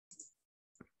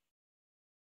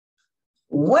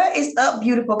What is up,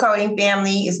 beautiful coding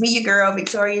family? It's me, your girl,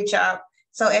 Victoria Chop.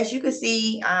 So as you can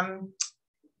see, I'm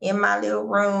in my little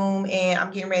room and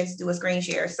I'm getting ready to do a screen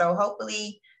share. So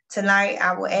hopefully tonight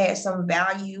I will add some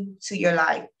value to your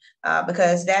life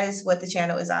because that is what the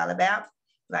channel is all about.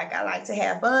 Like, I like to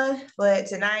have fun, but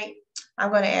tonight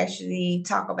I'm going to actually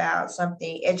talk about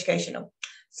something educational.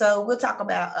 So we'll talk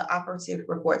about an operative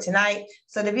report tonight.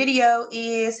 So the video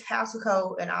is how to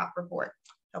code an op report.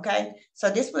 Okay, so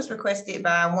this was requested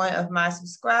by one of my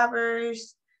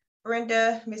subscribers,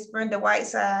 Miss Brenda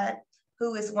Whiteside,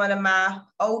 who is one of my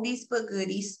oldies but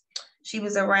goodies. She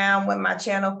was around when my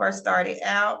channel first started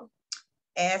out,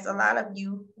 as a lot of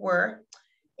you were.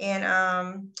 And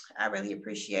I really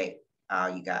appreciate all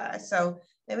you guys. So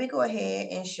let me go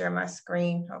ahead and share my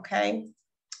screen, okay?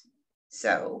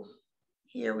 So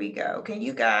here we go. Can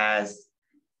you guys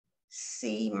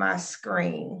see my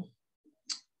screen?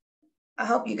 I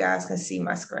hope you guys can see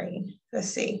my screen. Let's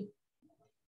see.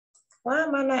 Why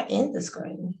am I not in the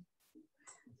screen?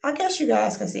 I guess you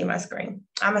guys can see my screen.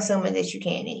 I'm assuming that you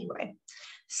can anyway.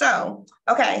 So,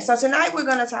 okay, so tonight we're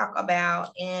going to talk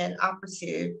about an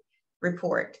operative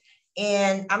report.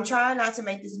 And I'm trying not to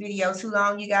make this video too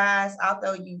long, you guys,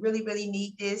 although you really, really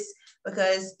need this,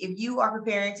 because if you are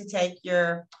preparing to take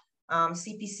your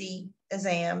CPC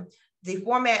exam, the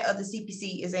format of the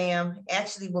CPC exam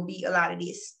actually will be a lot of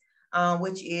this.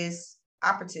 Which is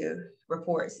operative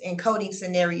reports and coding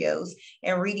scenarios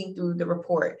and reading through the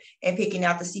report and picking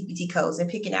out the CPT codes and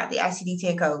picking out the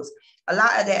ICD-10 codes. A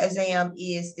lot of that exam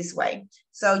is this way.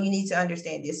 So you need to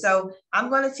understand this. So I'm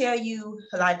going to tell you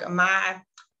like my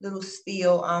little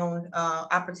spiel on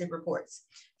operative reports.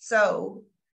 So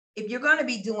if you're going to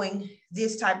be doing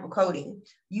this type of coding,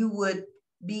 you would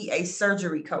be a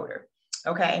surgery coder.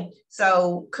 Okay.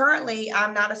 So currently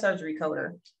I'm not a surgery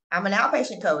coder. I'm an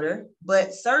outpatient coder,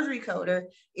 but surgery coder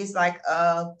is like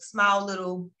a small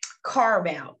little carve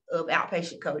out of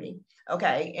outpatient coding.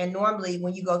 Okay. And normally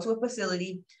when you go to a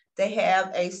facility, they have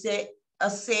a set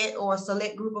or a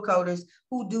select group of coders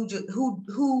who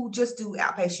just do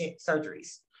outpatient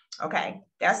surgeries. Okay.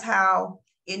 That's how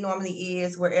it normally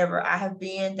is wherever I have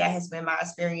been. That has been my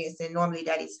experience. And normally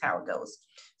that is how it goes.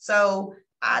 So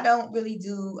I don't really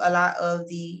do a lot of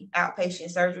the outpatient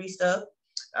surgery stuff.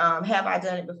 Have I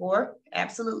done it before?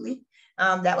 Absolutely.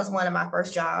 That was one of my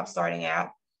first jobs starting out.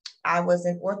 I was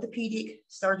an orthopedic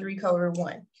surgery coder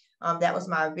 1. That was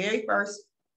my very first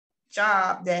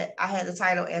job that I had the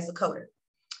title as a coder.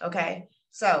 Okay.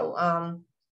 So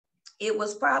it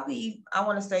was probably, I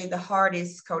want to say, the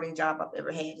hardest coding job I've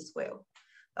ever had as well.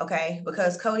 Okay.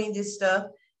 Because coding this stuff,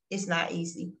 it's not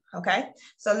easy. Okay.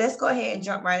 So let's go ahead and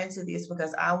jump right into this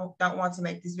because I don't want to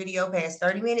make this video past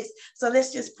 30 minutes. So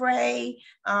let's just pray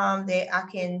that I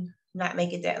can not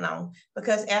make it that long,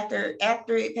 because after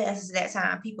it passes that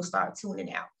time, people start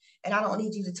tuning out, and I don't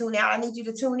need you to tune out. I need you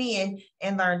to tune in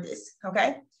and learn this.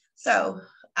 Okay. So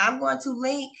I'm going to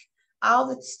link all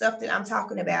the stuff that I'm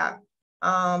talking about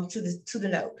to the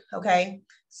note. Okay.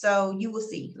 So you will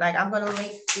see, like, I'm going to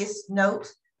link this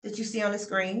note that you see on the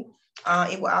screen.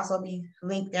 It will also be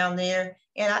linked down there.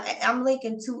 And I'm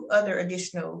linking 2 other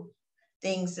additional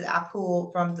things that I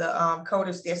pulled from the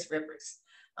Coder's Desk Reference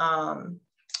from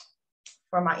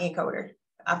my encoder.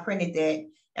 I printed that,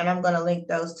 and I'm going to link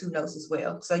those 2 notes as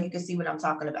well, so you can see what I'm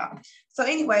talking about. So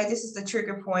anyway, this is the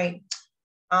trigger point.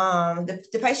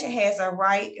 The patient has a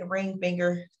right ring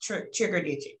finger trigger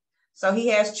digit. So he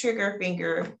has trigger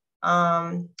finger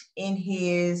in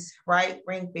his right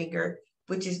ring finger,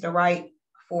 which is the right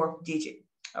 4th digit.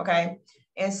 Okay.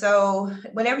 And so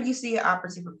whenever you see an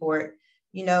operative report,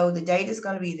 you know, the data is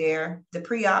going to be there. The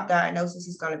pre-op diagnosis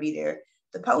is going to be there.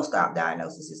 The post-op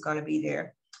diagnosis is going to be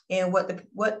there. And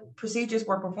what procedures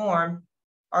were performed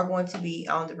are going to be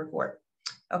on the report.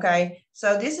 Okay.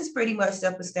 So this is pretty much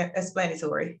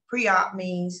self-explanatory. Pre-op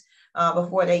means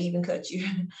before they even cut you.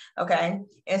 Okay.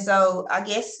 And so I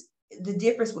guess the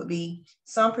difference would be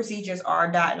some procedures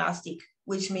are diagnostic,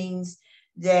 which means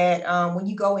that when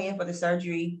you go in for the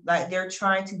surgery, like, they're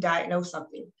trying to diagnose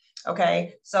something.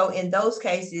 Okay. So in those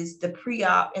cases, the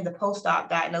pre-op and the post-op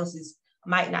diagnosis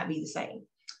might not be the same,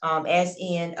 as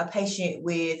in a patient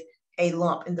with a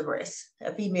lump in the breast,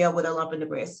 a female with a lump in the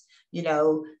breast. You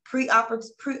know,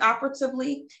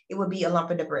 pre-operatively, it would be a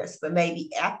lump in the breast, but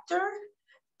maybe after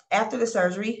the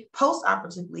surgery,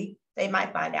 post-operatively, they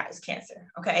might find out it's cancer.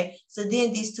 Okay. So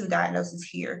then these 2 diagnoses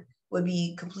here would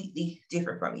be completely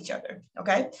different from each other.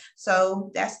 Okay. So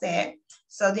that's that.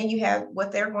 So then you have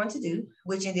what they're going to do,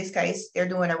 which in this case, they're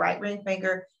doing a right ring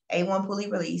finger A1 pulley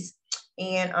release.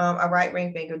 and a right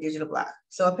ring finger digital block.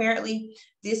 So apparently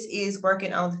this is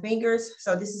working on the fingers.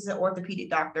 So this is an orthopedic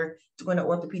doctor doing an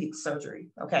orthopedic surgery,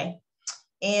 okay?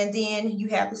 And then you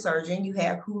have the surgeon, you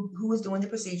have who is doing the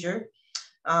procedure,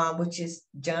 which is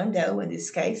John Doe in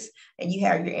this case, and you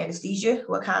have your anesthesia,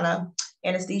 what kind of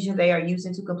anesthesia they are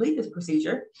using to complete this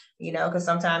procedure, you know, because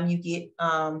sometimes you get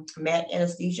MAC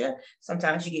anesthesia,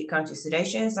 sometimes you get conscious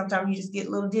sedation, sometimes you just get a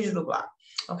little digital block,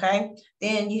 okay?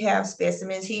 Then you have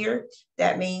specimens here.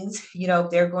 That means, you know,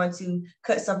 if they're going to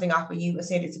cut something off of you and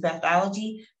send it to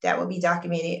pathology, that will be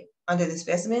documented under the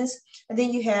specimens. And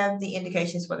then you have the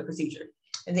indications for the procedure.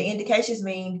 And the indications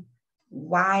mean,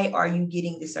 why are you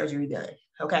getting the surgery done?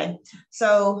 Okay,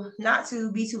 so not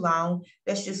to be too long,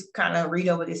 let's just kind of read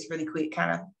over this really quick, kind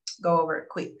of go over it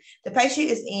quick. The patient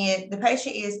is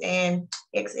an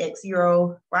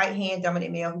XX right hand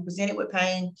dominant male who presented with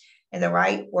pain in the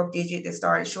right fourth digit that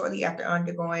started shortly after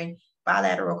undergoing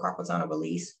bilateral carpal tunnel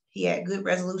release. He had good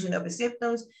resolution of his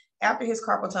symptoms after his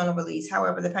carpal tunnel release.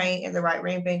 However, the pain in the right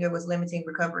ring finger was limiting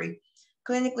recovery.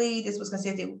 Clinically, this was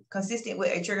consistent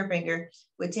with a trigger finger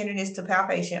with tenderness to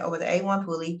palpation over the A1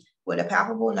 pulley with a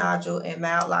palpable nodule and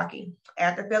mild locking.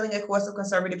 After failing a course of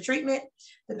conservative treatment,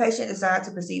 the patient decided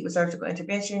to proceed with surgical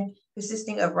intervention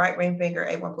consisting of right ring finger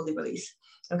A1 pulley release.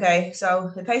 Okay,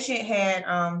 so the patient had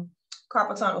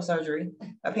carpal tunnel surgery,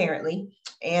 apparently,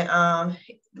 and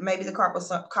maybe the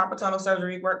carpal tunnel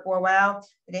surgery worked for a while,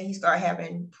 and then he started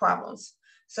having problems.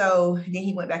 So then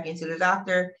he went back into the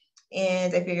doctor,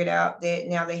 and they figured out that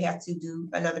now they have to do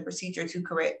another procedure to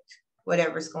correct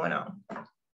whatever's going on.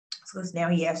 So now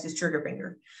he has this trigger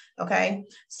finger, okay?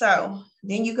 So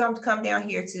then you come down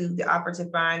here to the operative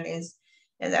findings,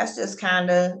 and that's just kind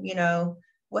of, you know,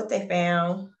 what they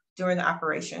found during the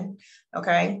operation,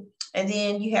 okay? And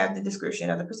then you have the description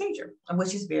of the procedure,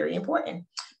 which is very important.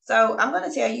 So I'm going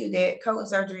to tell you that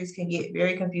coding surgeries can get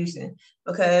very confusing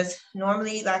because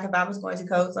normally, like if I was going to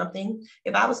code something,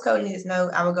 if I was coding this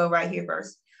note, I would go right here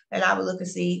first and I would look and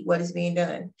see what is being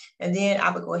done. And then I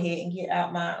would go ahead and get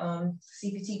out my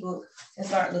CPT book and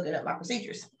start looking up my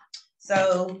procedures.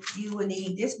 So you would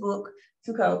need this book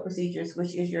to code procedures,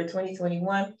 which is your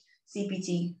 2021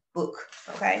 CPT book,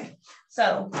 okay?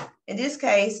 So in this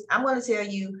case, I'm going to tell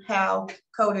you how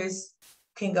coders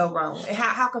can go wrong and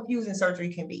how confusing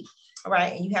surgery can be, all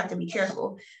right? And you have to be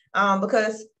careful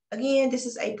because, again, this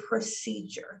is a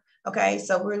procedure, okay?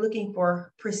 So we're looking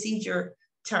for procedure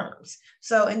terms.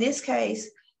 So in this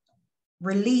case,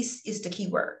 release is the key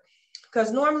word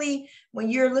because normally when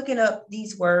you're looking up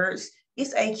these words,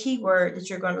 it's a keyword that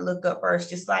you're going to look up first,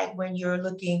 just like when you're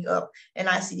looking up an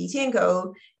ICD-10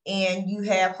 code and you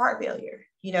have heart failure.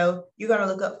 You know, you're going to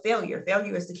look up failure.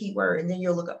 Failure is the key word, and then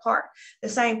you'll look up heart. The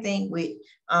same thing with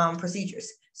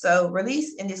procedures. So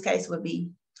release in this case would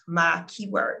be my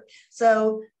keyword.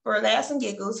 So for laughs and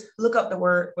giggles, look up the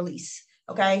word release.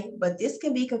 Okay, but this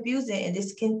can be confusing, and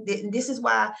this is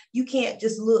why you can't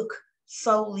just look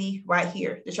solely right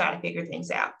here to try to figure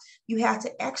things out. You have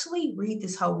to actually read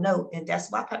this whole note, and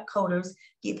that's why coders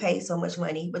get paid so much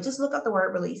money. But just look up the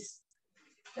word release.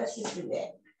 Let's just do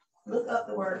that. Look up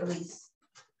the word release.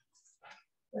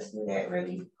 Let's do that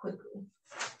really quickly.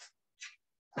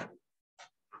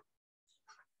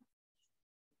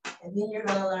 And then you're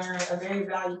going to learn a very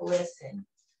valuable lesson.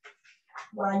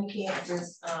 Why you can't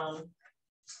just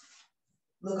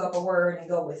look up a word and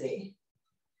go with it.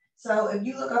 So if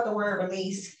you look up the word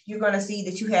release, you're going to see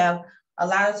that you have a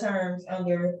lot of terms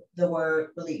under the word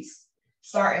release,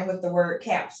 starting with the word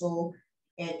capsule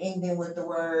and ending with the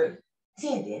word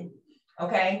tendon.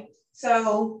 Okay,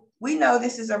 so we know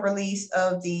this is a release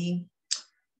of the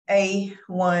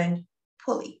A1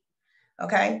 pulley.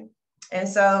 Okay, and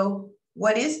so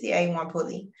what is the A1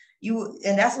 pulley?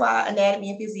 And that's why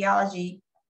anatomy and physiology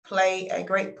play a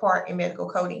great part in medical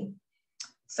coding.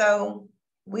 So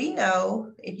we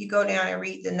know if you go down and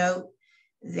read the note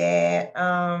that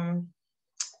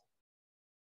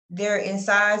they're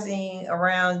incising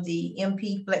around the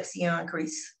MP flexion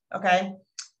crease, okay?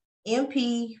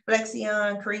 MP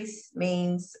flexion crease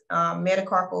means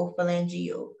metacarpal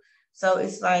phalangeal. So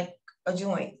it's like a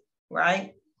joint,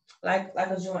 right? Like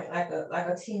a joint, like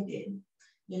a tendon,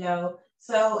 you know?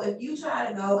 So if you try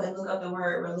to go and look up the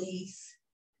word release,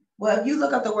 well, if you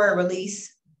look up the word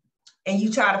release and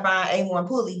you try to find A1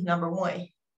 pulley, number one,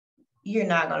 you're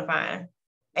not going to find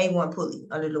A1 pulley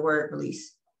under the word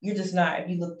release. You're just not if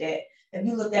you look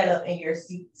that up in your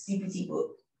CPT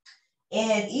book.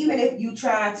 And even if you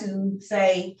try to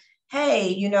say, hey,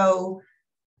 you know,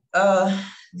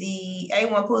 the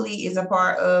A1 pulley is a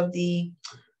part of the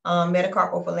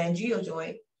metacarpal phalangeal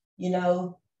joint, you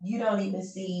know, you don't even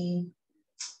see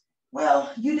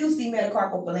Well, you do see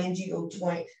metacarpophalangeal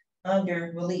joint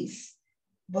under release,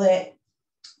 but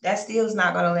that still is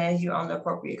not going to land you on the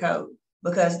appropriate code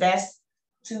because that's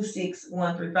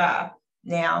 26135.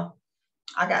 Now,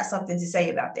 I got something to say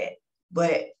about that,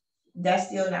 but that's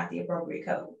still not the appropriate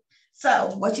code.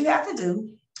 So what you have to do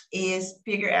is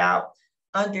figure out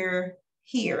under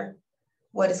here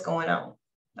what is going on,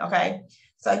 okay?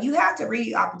 So you have to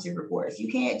read operative reports.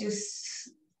 You can't just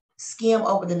skim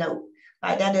over the note.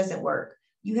 Like, that doesn't work.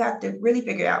 You have to really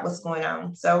figure out what's going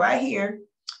on. So right here,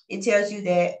 it tells you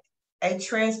that a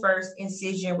transverse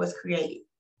incision was created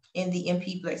in the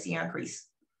MP flexion crease,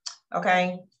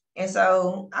 okay? And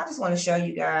so I just want to show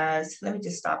you guys, let me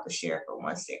just stop the share for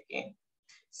 1 second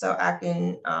so I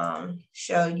can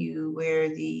show you where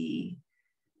the,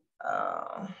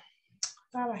 I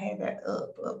thought I had that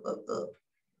up.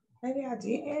 Maybe I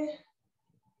didn't.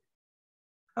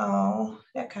 Oh,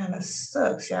 that kind of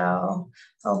sucks, y'all.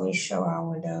 Let me show our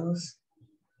windows.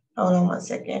 Hold on 1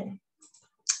 second.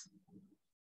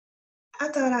 I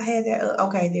thought I had that up.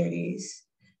 Okay, there it is.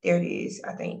 There it is,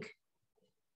 I think.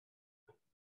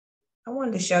 I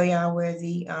wanted to show y'all where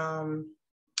the,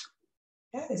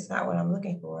 that is not what I'm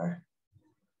looking for.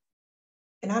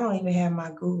 And I don't even have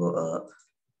my Google up.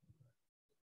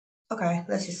 Okay,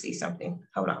 let's just see something.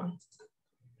 Hold on.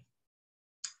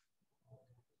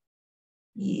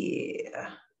 Yeah.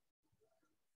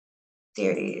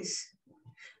 There it is.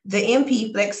 The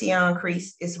MP flexion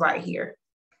crease is right here.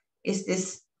 It's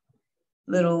this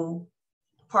little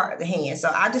part of the hand.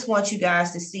 So I just want you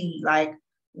guys to see like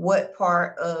what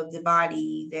part of the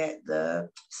body that the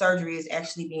surgery is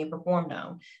actually being performed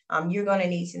on. You're going to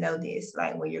need to know this,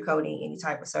 like when you're coding any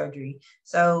type of surgery.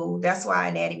 So that's why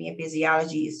anatomy and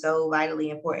physiology is so vitally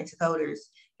important to coders,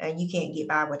 and you can't get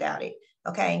by without it.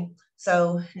 Okay.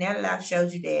 So now that I've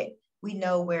showed you that, we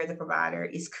know where the provider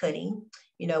is cutting,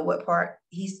 you know, what part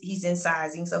he's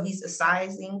incising. So he's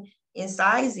incising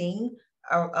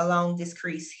along this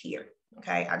crease here.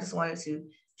 Okay. I just wanted to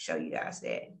show you guys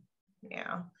that.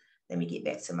 Now, let me get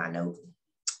back to my note.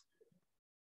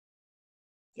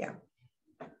 Yeah.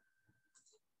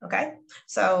 Okay.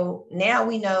 So now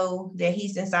we know that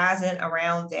he's incising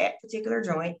around that particular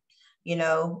joint, you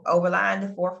know, overlying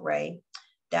the fourth ray.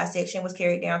 Dissection was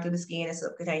carried down through the skin and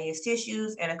subcutaneous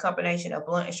tissues, and a combination of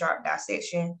blunt and sharp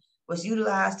dissection was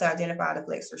utilized to identify the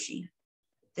flexor sheath.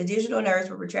 The digital nerves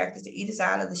were retracted to either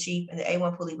side of the sheath, and the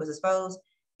A1 pulley was exposed.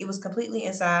 It was completely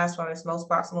incised from its most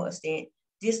proximal extent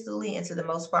distally into the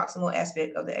most proximal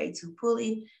aspect of the A2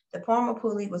 pulley. The palmar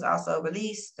pulley was also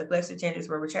released. The flexor tendons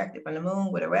were retracted from the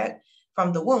womb with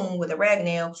a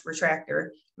Ragnell retractor.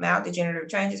 Mild degenerative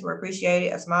changes were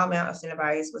appreciated. A small amount of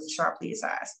synovitis was sharply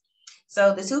incised.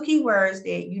 So the two key words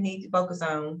that you need to focus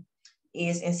on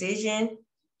is incision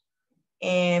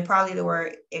and probably the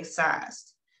word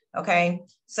excised. Okay,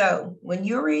 so when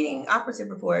you're reading operative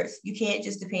reports, you can't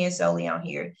just depend solely on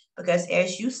here, because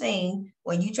as you've seen,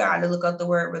 when you try to look up the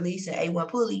word release in A1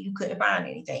 pulley, you couldn't find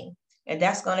anything, and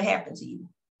that's going to happen to you.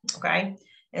 Okay,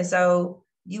 and so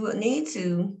you will need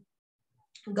to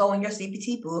go in your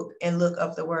CPT book and look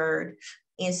up the word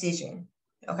incision.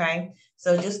 Okay,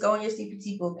 so just go in your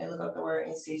CPT book and look up the word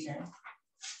incision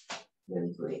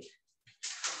really quick.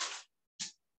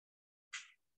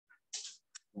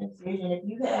 Incision. If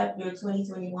you have your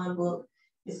 2021 book,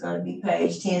 it's going to be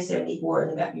page 1074 in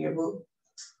the back of your book.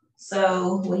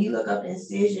 So when you look up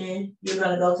incision, you're going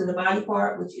to go to the body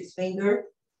part, which is finger,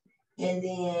 and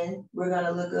then we're going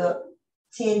to look up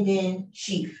tendon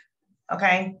sheath.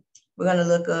 Okay, we're going to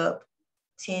look up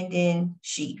tendon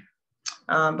sheath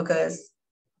because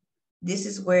this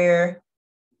is where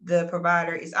the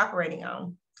provider is operating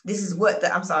on. This is what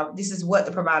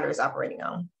the provider is operating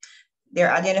on.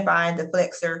 They're identifying the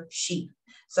flexor sheath.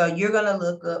 So you're going to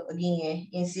look up again,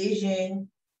 incision,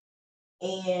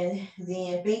 and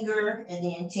then finger, and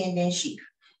then tendon sheath.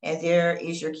 And there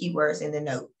is your keywords in the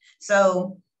note.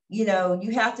 So, you know,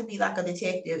 you have to be like a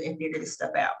detective and figure this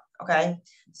stuff out. Okay.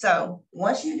 So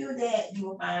once you do that, you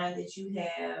will find that you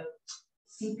have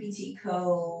CPT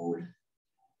code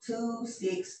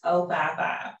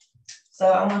 26055. So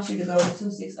I want you to go to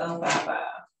 26055.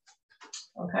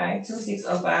 Okay,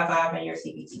 26055 in your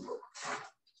CPT book.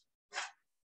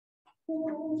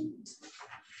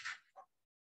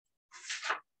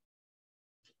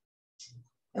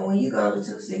 And when you go to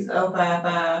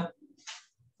 26055,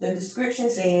 the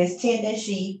description says tendon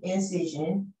sheath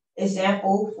incision,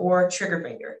 example for trigger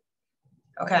finger.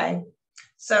 Okay,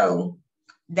 so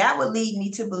that would lead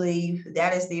me to believe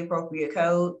that is the appropriate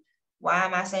code. Why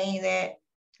am I saying that?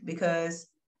 Because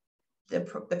the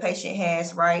patient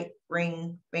has right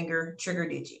ring finger trigger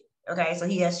digit. Okay, so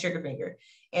he has trigger finger.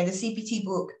 And the CPT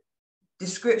book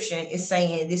description is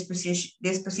saying this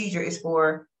procedure is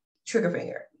for trigger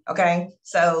finger. Okay,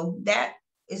 so that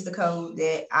is the code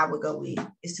that I would go with.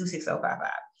 It's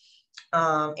 26055.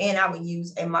 And I would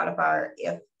use a modifier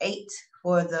F8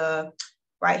 for the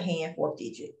right hand fourth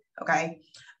digit. Okay,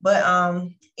 but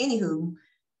anywho,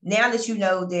 now that you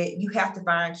know that you have to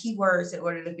find keywords in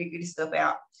order to figure this stuff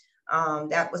out,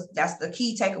 that's the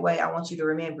key takeaway I want you to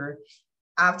remember.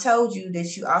 I've told you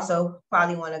that you also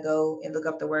probably want to go and look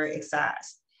up the word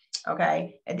excise.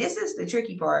 Okay, and this is the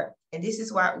tricky part, and this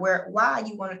is why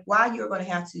you're going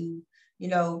to have to, you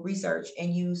know, research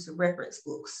and use reference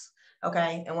books.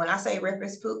 Okay, and when I say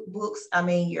reference books, I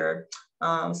mean your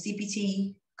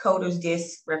CPT Coder's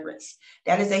Desk reference.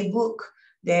 That is a book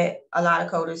that a lot of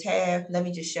coders have. Let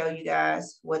me just show you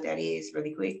guys what that is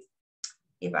really quick.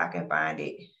 If I can find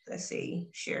it, let's see,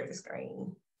 share the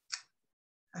screen.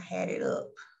 I had it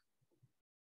up.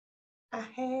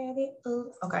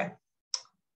 Okay.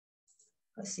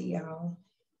 Let's see, y'all.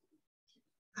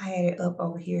 I had it up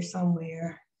over here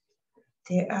somewhere.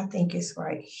 There, I think it's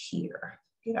right here.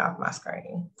 Get off my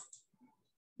screen.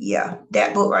 Yeah,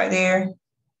 that book right there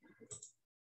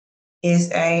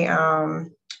is a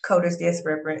Coder's Desk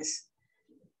reference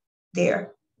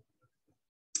there.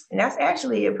 And that's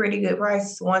actually a pretty good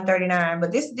price, $139.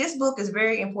 But this book is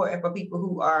very important for people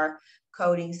who are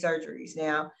coding surgeries.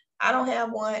 Now, I don't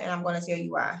have one, and I'm going to tell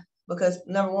you why. Because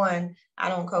number one, I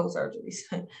don't code surgeries.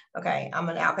 Okay, I'm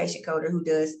an outpatient coder who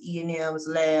does E&Ms,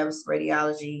 labs,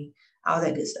 radiology, all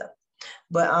that good stuff.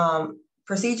 But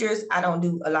procedures, I don't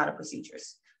do a lot of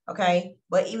procedures. Okay,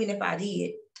 but even if I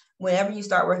did, whenever you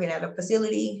start working at a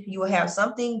facility, you will have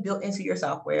something built into your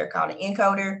software called an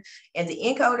encoder, and the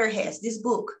encoder has this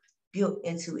book built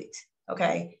into it.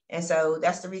 Okay, and so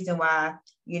that's the reason why,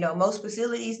 you know, most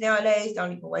facilities nowadays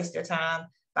don't even waste their time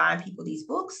buying people these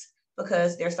books,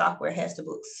 because their software has the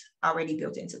books already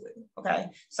built into it. Okay,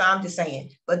 so I'm just saying,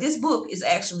 but this book is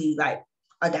actually like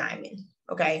a diamond.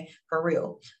 Okay, for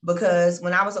real. Because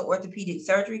when I was an orthopedic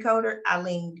surgery coder, I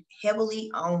leaned heavily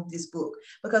on this book,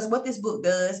 because what this book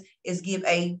does is give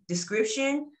a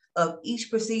description of each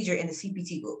procedure in the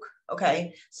CPT book.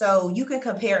 Okay, so you can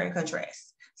compare and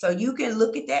contrast. So you can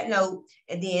look at that note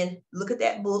and then look at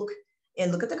that book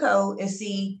and look at the code and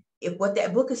see if what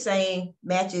that book is saying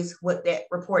matches what that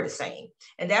report is saying.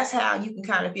 And that's how you can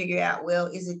kind of figure out, well,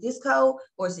 is it this code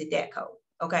or is it that code?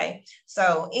 Okay,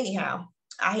 so anyhow,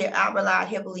 I relied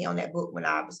heavily on that book when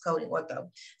I was coding ortho.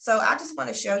 So I just want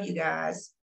to show you guys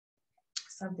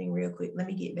something real quick. Let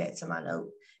me get back to my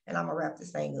note and I'm gonna wrap this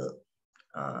thing up.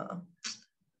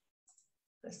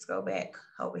 Let's go back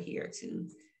over here to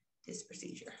this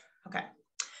procedure. Okay,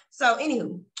 so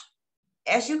anywho,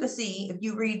 as you can see, if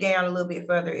you read down a little bit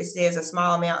further, it says a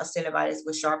small amount of synovitis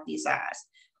with sharp size.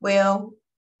 Well,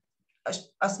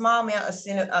 a small amount of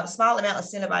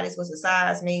synovitis with a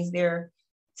size means they're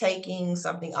taking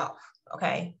something off.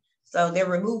 Okay, so they're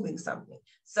removing something.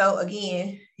 So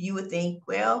again, you would think,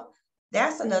 well,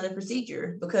 that's another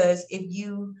procedure, because if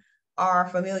you are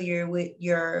familiar with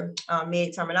your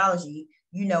med terminology,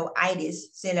 you know itis,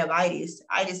 synovitis.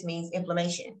 Itis means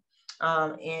inflammation,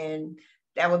 and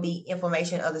that would be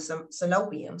inflammation of the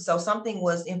synovium. So something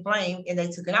was inflamed and they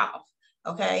took it off.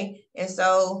 Okay, and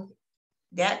so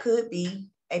that could be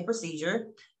a procedure,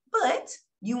 but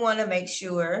you want to make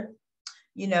sure,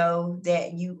 you know,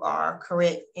 that you are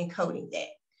correct in coding that.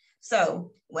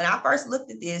 So when I first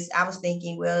looked at this, I was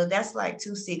thinking, well, that's like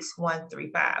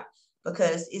 26135,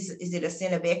 because is it a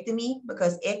synovectomy?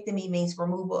 Because ectomy means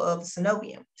removal of the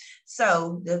synovium.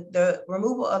 So the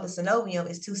removal of the synovium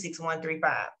is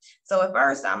 26135. So at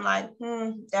first I'm like,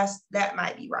 that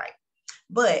might be right.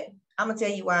 But I'm gonna tell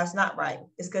you why it's not right.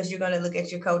 It's because you're gonna look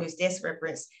at your Coder's Desk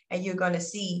reference and you're gonna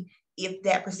see if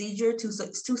that procedure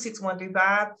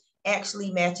 26135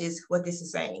 actually matches what this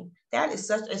is saying. That is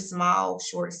such a small,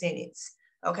 short sentence.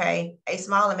 Okay, a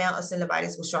small amount of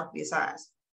synovitis with sharp size,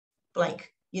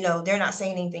 blank. You know, they're not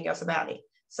saying anything else about it.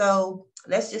 So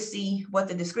let's just see what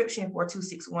the description for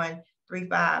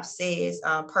 26135 says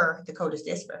per the Coder's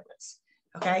Desk reference.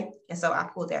 Okay, and so I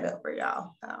pulled that up for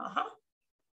y'all.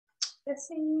 Let's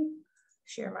see,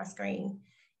 share my screen,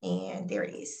 and there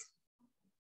it is.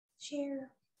 Share.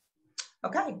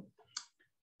 Okay.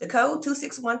 The code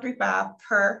 26135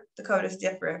 per the Coder's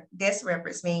Desk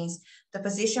reference means the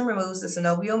physician removes the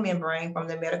synovial membrane from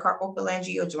the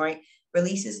metacarpophalangeal joint,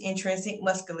 releases intrinsic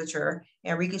musculature,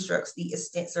 and reconstructs the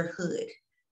extensor hood.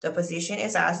 The physician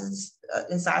incises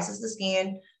the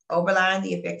skin overlying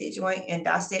the affected joint and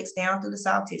dissects down through the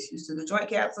soft tissues to the joint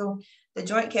capsule. The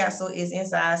joint capsule is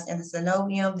incised and the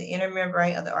synovium, the inner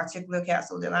membrane of the articular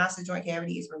capsule that lines the joint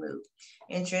cavity, is removed.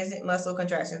 Intrinsic muscle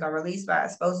contractions are released by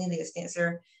exposing the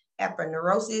extensor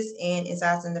aponeurosis and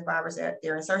incising the fibers at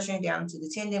their insertion down into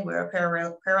the tendon with a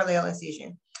parallel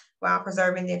incision while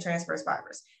preserving the transverse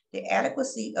fibers. The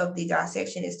adequacy of the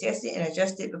dissection is tested and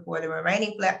adjusted before the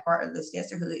remaining flat part of the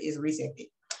extensor hood is resected.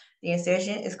 The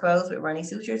incision is closed with running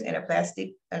sutures and a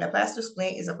plaster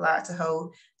splint is applied to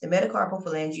hold the metacarpal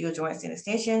phalangeal joints in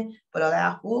extension, but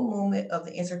allow full movement of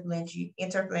the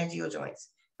interphalangeal joints.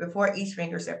 Report each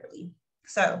finger separately.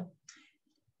 So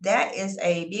that is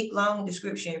a big, long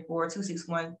description for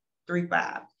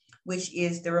 26135, which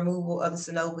is the removal of the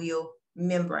synovial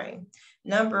membrane.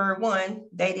 Number one,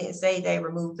 they didn't say they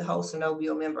removed the whole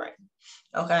synovial membrane,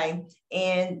 okay?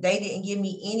 And they didn't give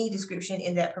me any description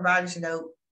in that provider's note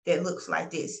that looks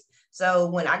like this. So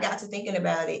when I got to thinking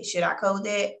about it, should I code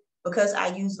that? Because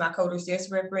I use my coder's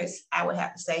desk reference, I would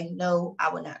have to say, no,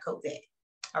 I would not code that,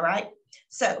 all right?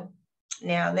 So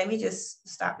now let me just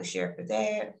stop the share for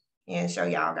that and show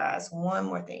y'all guys one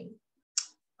more thing.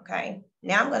 Okay,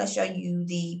 now I'm going to show you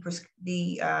the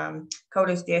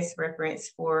coder's desk reference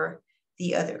for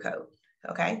the other code.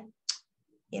 Okay,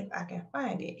 if I can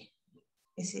find it.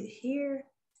 Is it here?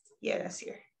 Yeah, that's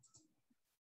here.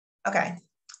 Okay,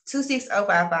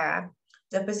 26055.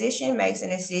 The physician makes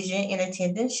an incision in a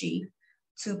tendon sheath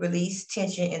to release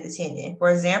tension in the tendon.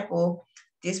 For example,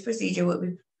 this procedure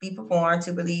would be performed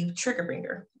to relieve trigger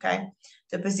finger. Okay,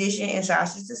 the physician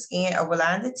incises the skin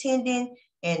overlying the tendon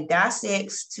and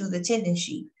dissects to the tendon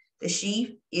sheath. The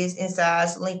sheath is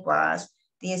incised lengthwise.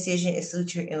 The incision is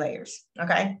sutured in layers.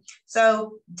 Okay,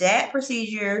 so that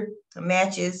procedure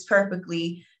matches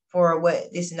perfectly for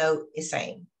what this note is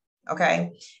saying.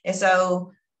 Okay, and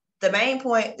so the main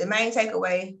point, the main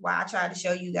takeaway why I tried to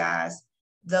show you guys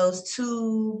those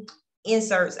two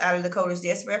inserts out of the coder's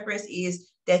desk reference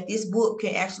is that this book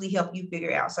can actually help you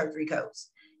figure out surgery codes.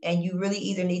 And you really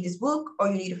either need this book or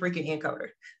you need a freaking encoder,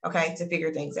 okay, to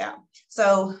figure things out.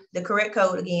 So the correct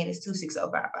code again is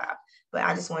 26055, but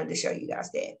I just wanted to show you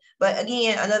guys that. But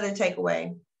again, another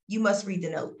takeaway, you must read the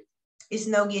note. It's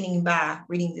no getting by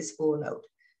reading this full note,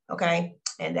 okay?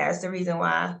 And that's the reason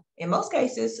why, in most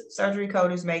cases, surgery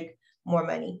coders make more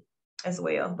money as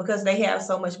well because they have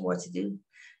so much more to do.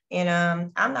 And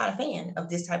I'm not a fan of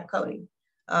this type of coding.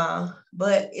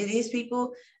 But it is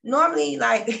people normally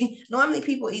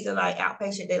people either like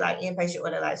outpatient, they like inpatient, or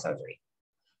they like surgery.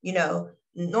 You know,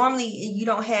 normally you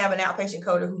don't have an outpatient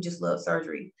coder who just loves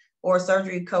surgery or a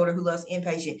surgery coder who loves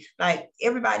inpatient. Like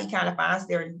everybody kind of finds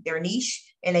their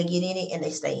niche and they get in it and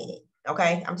they stay in it.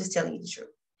 Okay, I'm just telling you the truth.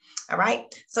 All right.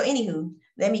 So anywho,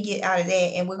 let me get out of that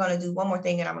and we're going to do one more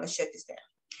thing and I'm going to shut this down.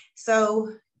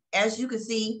 So as you can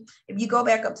see, if you go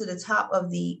back up to the top of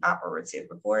the operative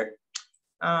report,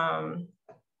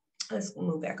 let's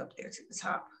move back up there to the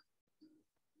top.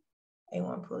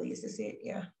 A1 pulley, is this it?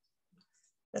 Yeah.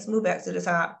 Let's move back to the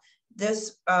top.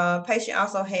 This patient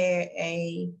also had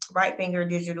a right finger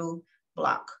digital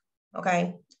block.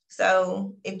 Okay.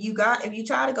 So if you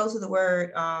try to go to the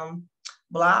word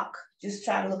block, just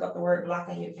try to look up the word block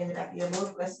in the back of your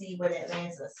book. Let's see where that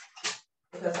lands us.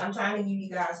 Because I'm trying to give you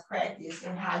guys practice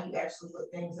in how you actually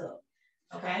look things up.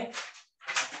 Okay.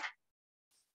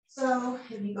 So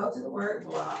if you go to the word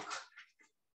block,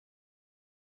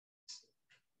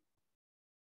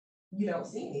 you don't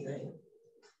see anything.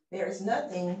 There is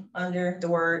nothing under the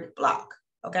word block,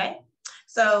 okay?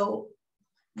 So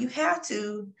you have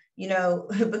to, you know,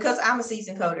 because I'm a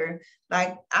seasoned coder,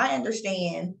 like I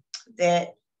understand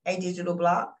that a digital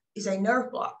block is a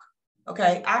nerve block,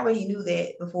 okay? I already knew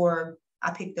that before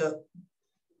I picked up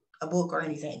a book or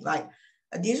anything. Like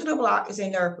a digital block is a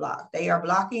nerve block. They are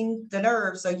blocking the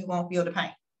nerve so you won't feel the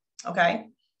pain, okay?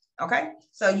 Okay,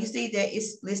 so you see that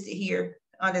it's listed here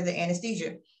under the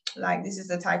anesthesia. Like this is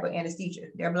the type of anesthesia.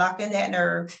 They're blocking that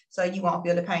nerve so you won't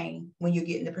feel the pain when you're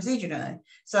getting the procedure done.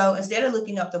 So instead of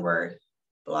looking up the word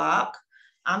block,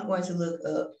 I'm going to look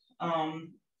up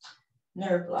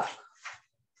nerve block.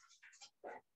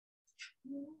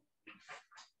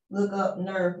 Look up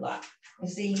nerve block. And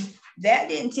see, that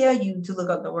didn't tell you to look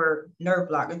up the word nerve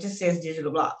block. It just says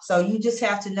digital block. So you just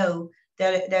have to know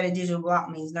that a digital block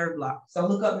means nerve block. So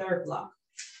look up nerve block,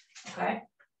 okay?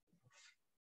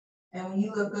 And when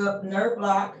you look up nerve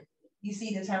block, you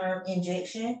see the term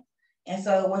injection. And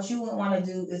so what you would want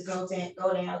to do is go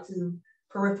down to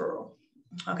peripheral,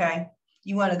 okay?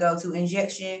 You want to go to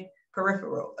injection,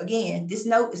 peripheral. Again, this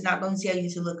note is not going to tell you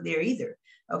to look there either,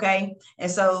 okay? And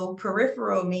so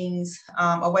peripheral means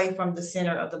away from the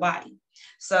center of the body.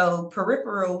 So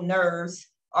peripheral nerves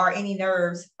are any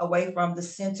nerves away from the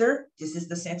center. This is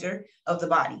the center of the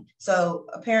body. So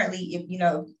apparently,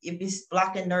 if it's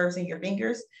blocking nerves in your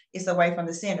fingers, it's away from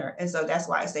the center. And so that's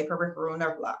why it's a peripheral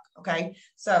nerve block. Okay.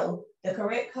 So the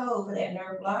correct code for that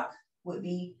nerve block would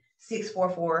be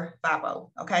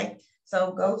 64450. Okay.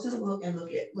 So go to the book and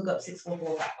look up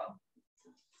 64450.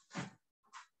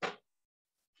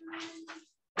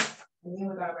 And then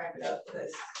we're gonna wrap it up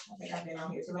because I think I've been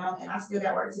on here too long and I still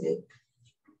got work to do.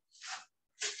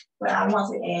 But I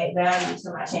want to add value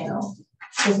to my channel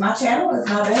because my channel is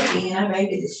my baby and I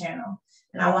made this channel.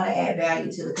 And I want to add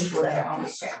value to the people that are on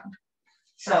this channel.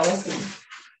 So let's see.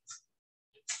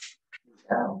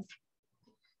 So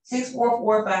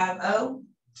 64450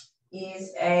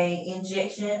 is a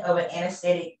injection of an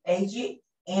anesthetic agent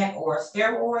and or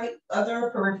steroid,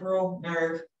 other peripheral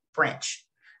nerve branch.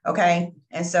 Okay,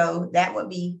 and so that would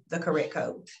be the correct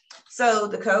code. So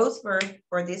the codes for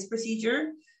this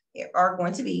procedure are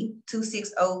going to be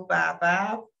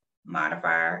 26055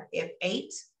 modifier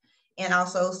F8 and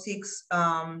also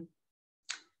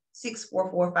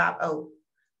 64450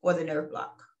 for the nerve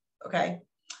block. Okay,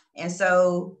 and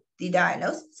so the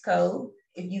diagnosis code,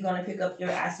 if you're going to pick up your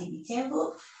ICD-10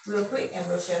 book real quick and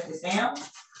we'll shut this down,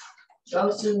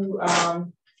 go to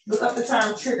look up the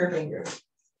term trigger finger.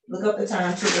 Look up the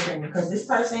term trigger finger because this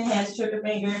person has trigger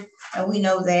finger and we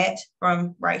know that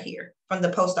from right here, from the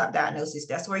post-op diagnosis.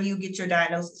 That's where you get your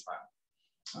diagnosis from.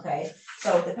 Okay,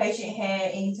 so if the patient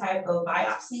had any type of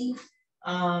biopsy,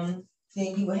 then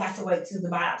you would have to wait till the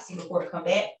biopsy report come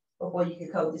back before you can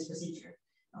code this procedure.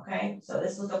 Okay, so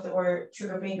let's look up the word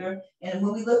trigger finger. And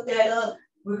when we look that up,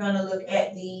 we're gonna look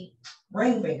at the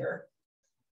ring finger.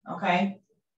 Okay,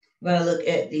 we're gonna look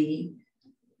at the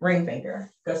ring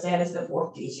finger because that is the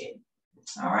 4th digit.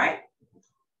 All right.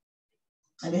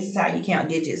 And this is how you count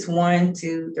digits. 1,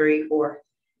 2, 3, 4.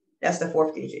 That's the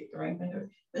 4th digit, the ring finger.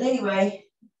 But anyway,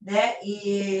 that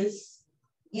is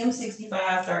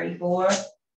M6534.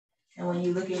 And when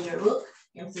you look in your book,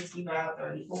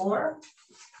 M6534.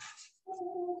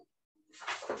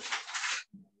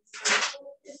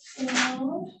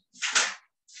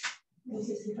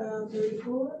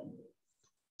 M6534.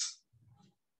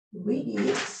 We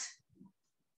get,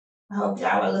 I hope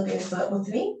y'all are looking this up with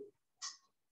me.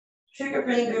 Trigger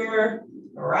finger,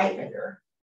 right finger.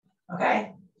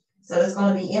 Okay, so it's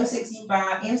going to be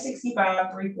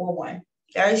M65341.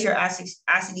 That is your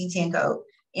ICD-10 code,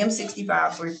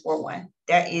 M65341.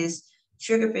 That is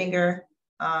trigger finger,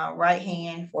 right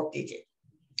hand, 4th digit.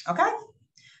 Okay,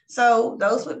 so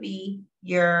those would be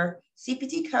your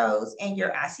CPT codes and your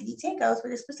ICD-10 codes for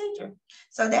this procedure.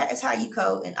 So that is how you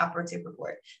code an operative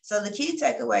report. So the key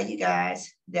takeaway, you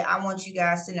guys, that I want you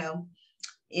guys to know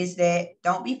is that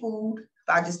don't be fooled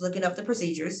by just looking up the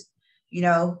procedures.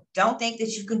 Don't think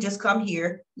that you can just come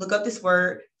here, look up this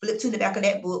word, flip to the back of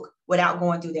that book without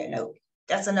going through that note.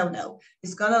 That's a no-no.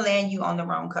 It's gonna land you on the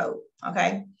wrong code,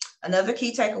 okay? Another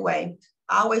key takeaway,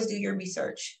 always do your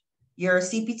research. Your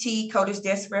CPT coder's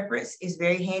desk reference is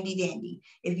very handy dandy.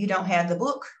 If you don't have the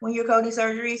book when you're coding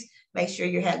surgeries, make sure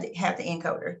you have the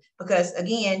encoder. Because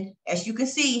again, as you can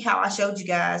see how I showed you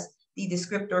guys the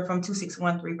descriptor from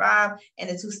 26135 and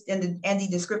the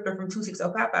descriptor from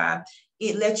 26055,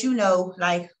 it lets you know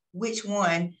like which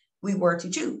one we were to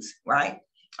choose, right?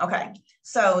 Okay,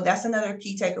 so that's another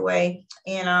key takeaway.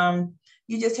 And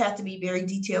you just have to be very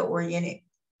detail oriented,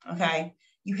 okay?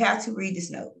 You have to read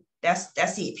this note.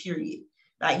 That's it, period.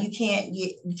 Like you can't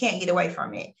get away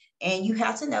from it. And you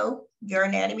have to know your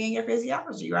anatomy and your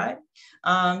physiology, right?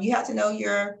 You have to know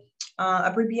your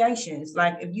abbreviations.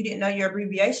 Like if you didn't know your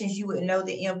abbreviations, you wouldn't know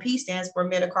the MP stands for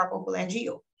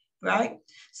metacarpophalangeal, right?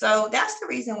 So that's the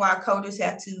reason why coders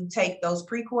have to take those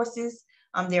pre-courses,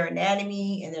 their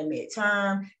anatomy and their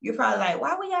midterm. You're probably like,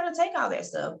 why we gotta take all that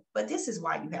stuff? But this is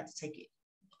why you have to take it,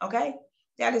 okay?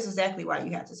 That is exactly why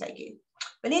you have to take it.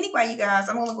 But anyway, you guys,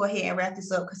 I'm gonna go ahead and wrap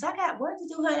this up because I got work to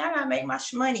do, honey. I gotta make my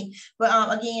money.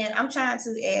 But again, I'm trying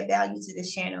to add value to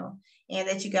this channel and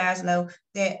let you guys know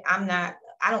that I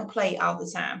don't play all the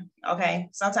time, okay?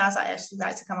 Sometimes I actually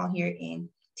like to come on here and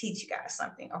teach you guys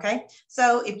something, okay?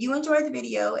 So if you enjoyed the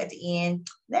video at the end,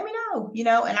 let me know,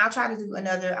 and I'll try to do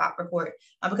another op report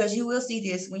because you will see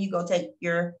this when you go take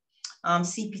your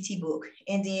CPT book.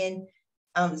 And then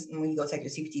when you go take your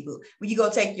CPT book, when you go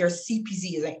take your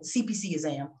CPC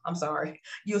exam, I'm sorry,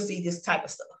 you'll see this type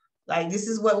of stuff. Like this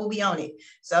is what will be on it.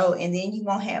 So, and then you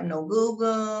won't have no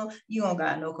Google, you don't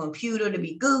got no computer to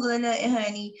be Googling it,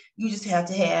 honey. You just have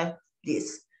to have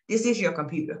this. This is your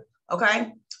computer,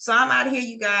 okay? So I'm out of here,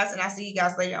 you guys, and I'll see you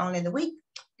guys later on in the week.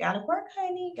 Gotta work,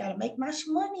 honey. Gotta make my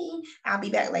money. I'll be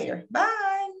back later.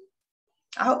 Bye.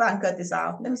 I hope I can cut this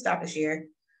off. Let me stop the share.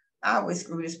 I always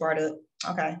screw this part up.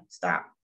 Okay, stop.